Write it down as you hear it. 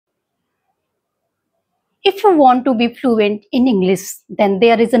If you want to be fluent in English, then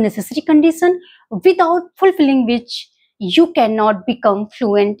there is a necessary condition without fulfilling which you cannot become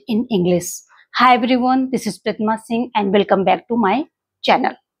fluent in English. Hi everyone, this is Pratima and welcome back to my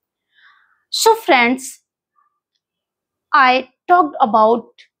channel. So friends, I talked about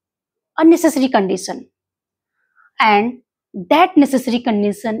a necessary condition, and that necessary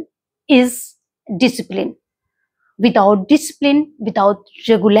condition is discipline. Without discipline, without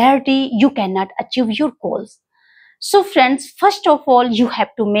regularity, you cannot achieve your goals. So friends, first of all, you have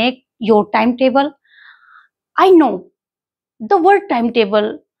to make your timetable. I know the word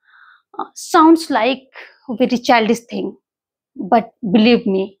timetable sounds like a very childish thing, but believe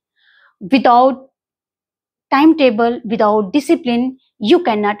me, without timetable, without discipline, you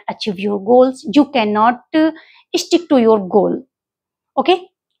cannot achieve your goals. You cannot stick to your goal. Okay.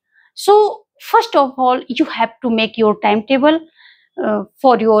 So first of all, you have to make your timetable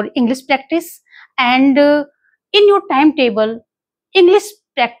for your English practice, and in your timetable, English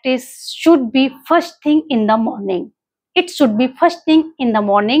practice should be first thing in the morning. It should be first thing in the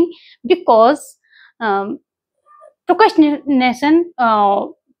morning because um, procrastination,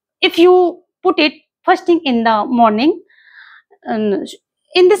 if you put it first thing in the morning, um,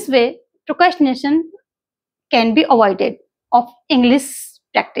 in this way, procrastination can be avoided of English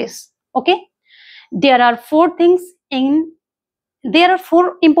practice. Okay, there are four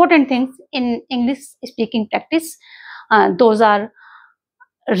important things in English speaking practice. Those are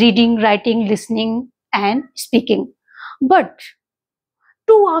reading, writing, listening, and speaking. But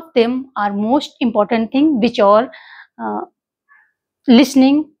two of them are most important thing, which are uh,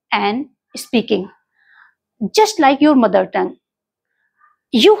 listening and speaking. Just like your mother tongue,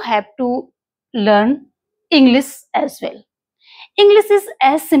 you have to learn English as well. English is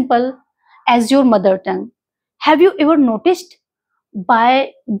as simple as your mother tongue. Have you ever noticed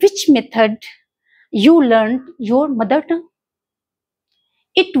by which method you learned your mother tongue?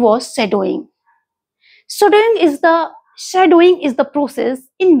 It was shadowing. Shadowing is the process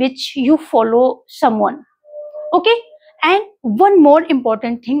in which you follow someone. Okay, and one more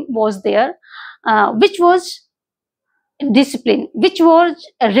important thing was there, which was discipline, which was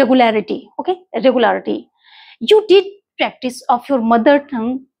regularity. Okay, regularity. You did practice of your mother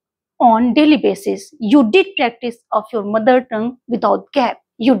tongue on daily basis. You did practice of your mother tongue without gap.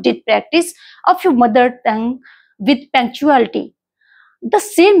 You did practice of your mother tongue with punctuality. The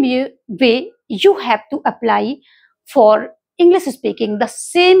same way you have to apply for English speaking. The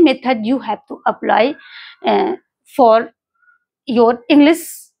same method you have to apply for your English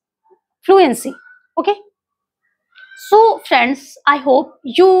fluency. Okay. So friends, I hope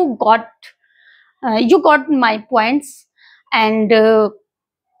you got my points, and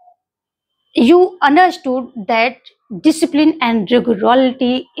you understood that discipline and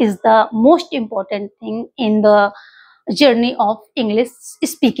regularity is the most important thing in the journey of English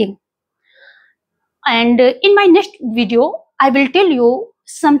speaking. And in my next video, I will tell you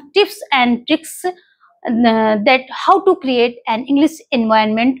some tips and tricks that how to create an English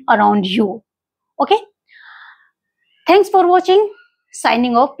environment around you. Okay. Thanks for watching.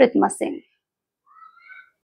 Signing off, Pratima Singh.